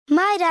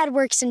My dad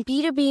works in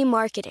B2B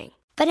marketing,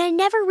 but I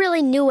never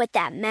really knew what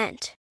that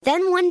meant.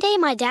 Then one day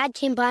my dad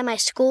came by my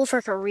school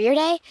for career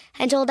day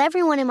and told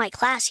everyone in my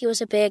class he was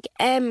a big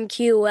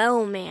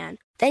MQL man.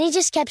 Then he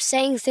just kept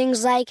saying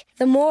things like,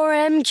 the more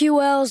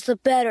MQLs, the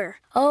better,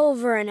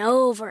 over and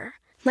over.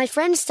 My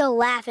friends still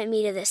laugh at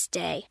me to this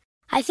day.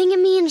 I think it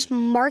means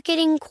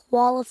marketing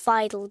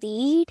qualified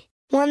lead.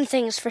 One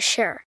thing's for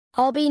sure,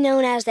 I'll be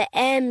known as the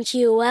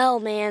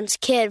MQL man's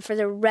kid for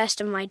the rest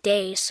of my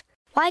days.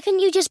 Why couldn't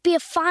you just be a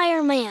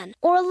fireman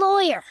or a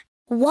lawyer?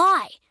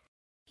 Why?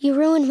 You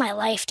ruined my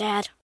life,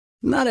 Dad.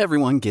 Not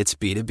everyone gets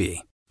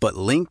B2B, but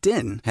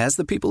LinkedIn has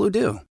the people who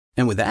do.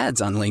 And with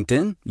ads on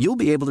LinkedIn, you'll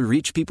be able to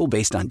reach people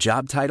based on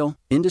job title,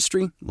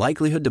 industry,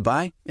 likelihood to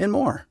buy, and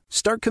more.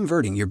 Start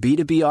converting your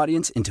B2B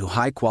audience into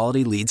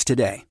high-quality leads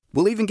today.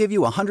 We'll even give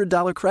you a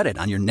 $100 credit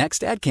on your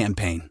next ad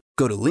campaign.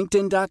 Go to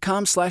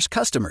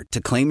linkedin.com/customer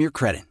to claim your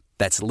credit.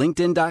 That's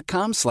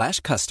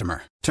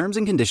linkedin.com/customer. Terms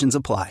and conditions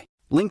apply.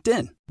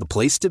 LinkedIn, the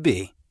place to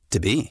be, to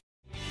be.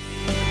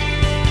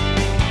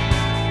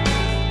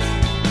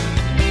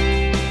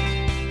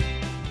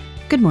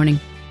 Good morning.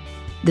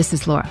 This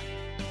is Laura.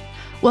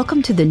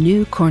 Welcome to the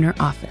New Corner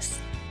Office,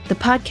 the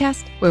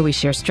podcast where we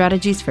share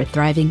strategies for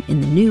thriving in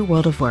the new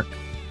world of work,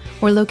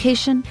 where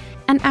location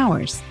and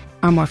hours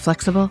are more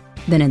flexible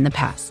than in the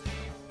past.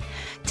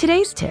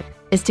 Today's tip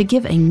is to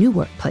give a new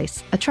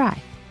workplace a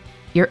try: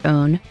 your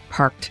own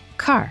parked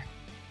car.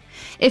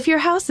 If your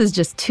house is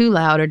just too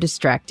loud or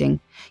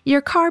distracting,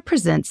 your car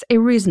presents a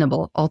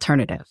reasonable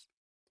alternative.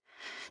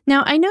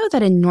 Now, I know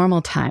that in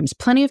normal times,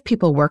 plenty of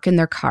people work in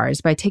their cars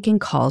by taking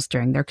calls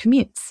during their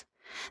commutes.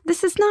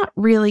 This is not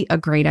really a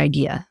great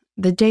idea.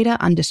 The data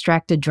on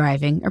distracted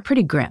driving are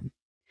pretty grim.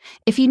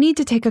 If you need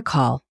to take a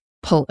call,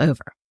 pull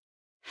over.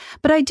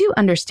 But I do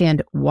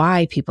understand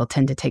why people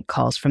tend to take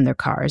calls from their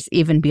cars,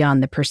 even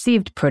beyond the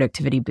perceived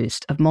productivity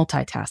boost of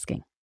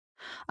multitasking.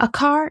 A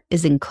car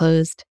is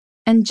enclosed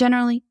and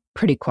generally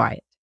pretty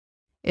quiet.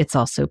 It's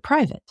also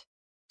private,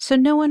 so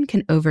no one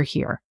can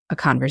overhear a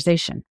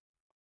conversation.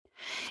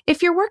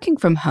 If you're working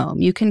from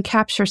home, you can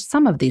capture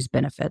some of these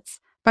benefits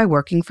by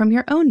working from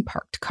your own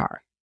parked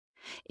car.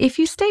 If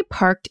you stay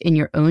parked in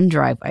your own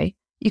driveway,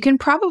 you can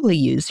probably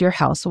use your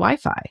house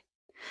Wi-Fi.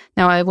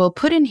 Now, I will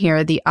put in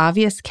here the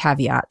obvious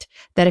caveat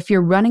that if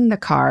you're running the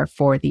car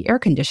for the air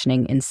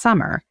conditioning in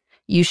summer,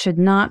 you should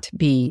not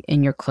be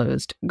in your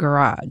closed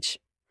garage.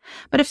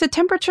 But if the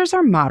temperatures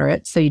are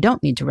moderate, so you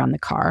don't need to run the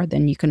car,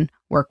 then you can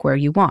work where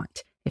you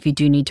want. If you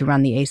do need to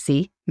run the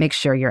AC, make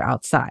sure you're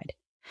outside.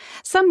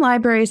 Some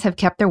libraries have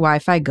kept their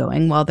Wi-Fi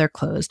going while they're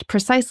closed,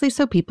 precisely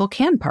so people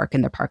can park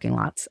in their parking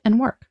lots and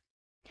work.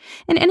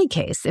 In any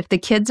case, if the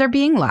kids are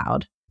being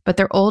loud, but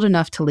they're old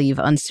enough to leave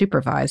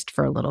unsupervised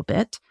for a little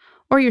bit,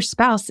 or your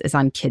spouse is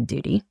on kid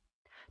duty,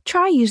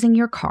 try using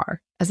your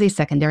car as a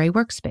secondary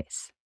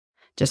workspace.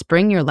 Just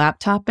bring your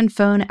laptop and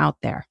phone out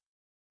there.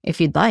 If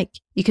you'd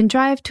like, you can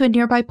drive to a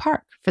nearby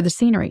park for the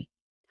scenery,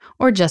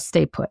 or just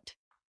stay put.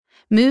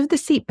 Move the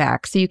seat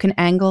back so you can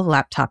angle the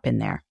laptop in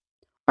there,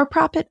 or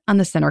prop it on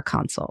the center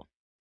console.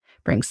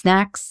 Bring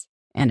snacks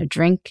and a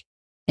drink,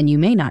 and you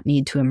may not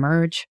need to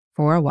emerge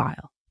for a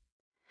while.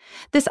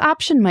 This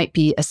option might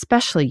be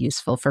especially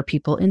useful for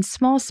people in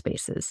small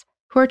spaces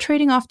who are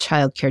trading off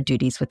childcare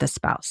duties with a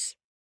spouse.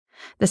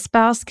 The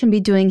spouse can be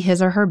doing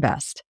his or her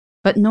best,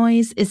 but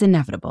noise is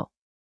inevitable,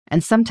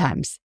 and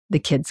sometimes the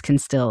kids can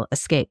still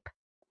escape.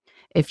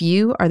 If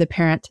you are the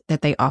parent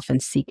that they often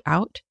seek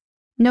out,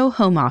 no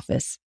home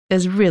office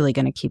is really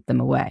going to keep them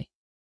away.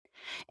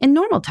 In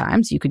normal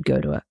times, you could go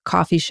to a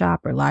coffee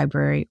shop or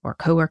library or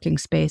co-working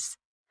space,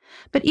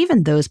 but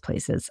even those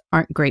places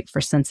aren't great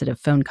for sensitive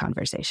phone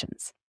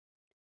conversations.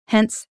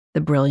 Hence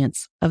the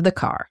brilliance of the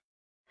car.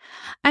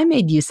 I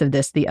made use of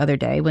this the other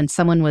day when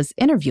someone was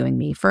interviewing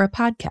me for a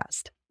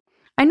podcast.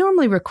 I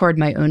normally record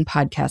my own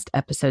podcast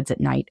episodes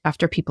at night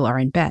after people are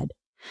in bed,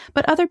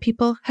 but other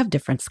people have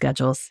different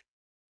schedules.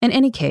 In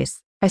any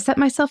case, I set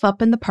myself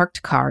up in the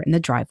parked car in the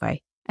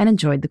driveway and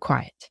enjoyed the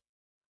quiet.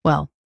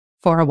 Well,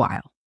 for a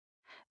while.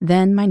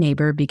 Then my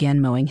neighbor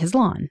began mowing his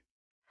lawn.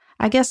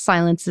 I guess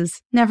silence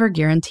is never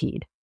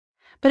guaranteed,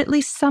 but at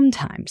least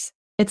sometimes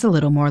it's a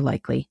little more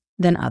likely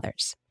than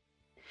others.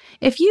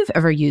 If you've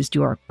ever used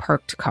your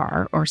parked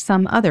car or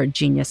some other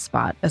genius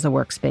spot as a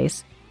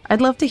workspace,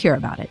 I'd love to hear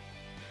about it.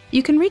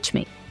 You can reach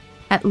me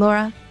at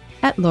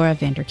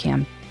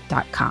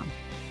laura@lauravanderkam.com.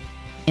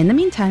 In the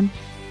meantime,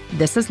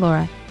 this is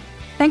Laura.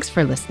 Thanks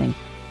for listening,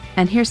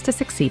 and here's to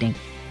succeeding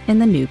in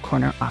the New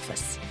Corner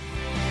Office.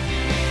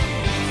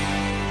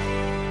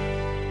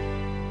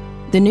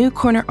 The New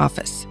Corner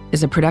Office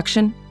is a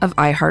production of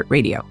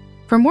iHeartRadio.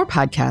 For more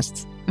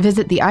podcasts,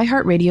 visit the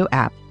iHeartRadio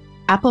app,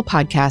 Apple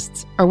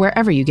Podcasts, or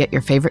wherever you get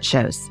your favorite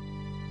shows.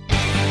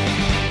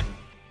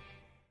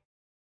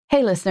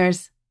 Hey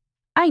listeners,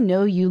 I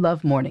know you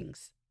love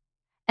mornings.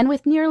 And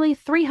with nearly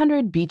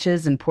 300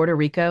 beaches in Puerto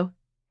Rico,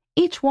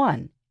 each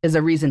one is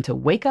a reason to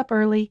wake up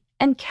early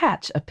and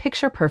catch a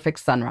picture-perfect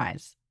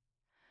sunrise.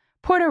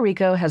 Puerto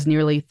Rico has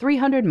nearly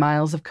 300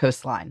 miles of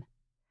coastline,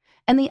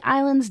 and the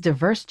island's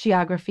diverse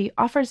geography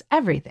offers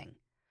everything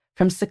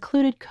From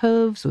secluded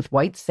coves with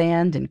white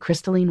sand and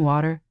crystalline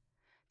water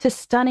to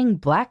stunning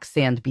black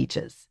sand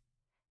beaches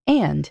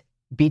and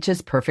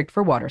beaches perfect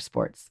for water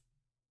sports.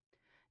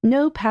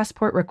 No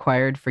passport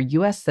required for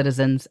U.S.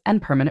 citizens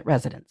and permanent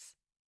residents.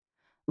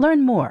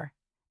 Learn more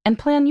and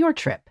plan your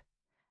trip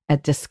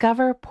at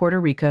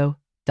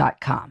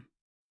discoverpuertorico.com.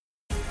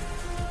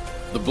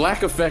 The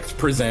Black Effect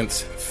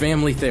presents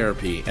Family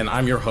Therapy, and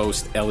I'm your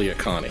host, Elliot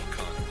Connie.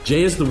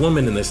 Jay is the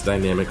woman in this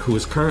dynamic who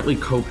is currently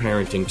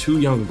co-parenting 2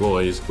 young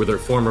boys with her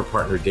former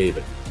partner,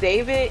 David.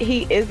 David,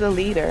 he is a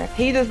leader.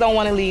 He just don't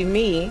want to leave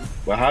me.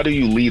 But how do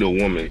you lead a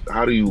woman?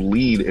 How do you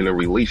lead in a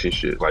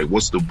relationship? Like,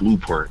 what's the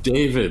blueprint?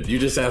 David, you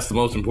just asked the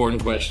most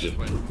important question.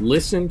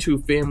 Listen to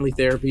Family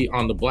Therapy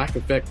on the Black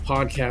Effect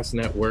Podcast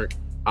Network,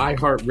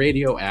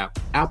 iHeartRadio app,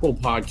 Apple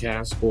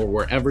Podcasts, or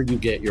wherever you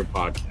get your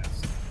podcasts.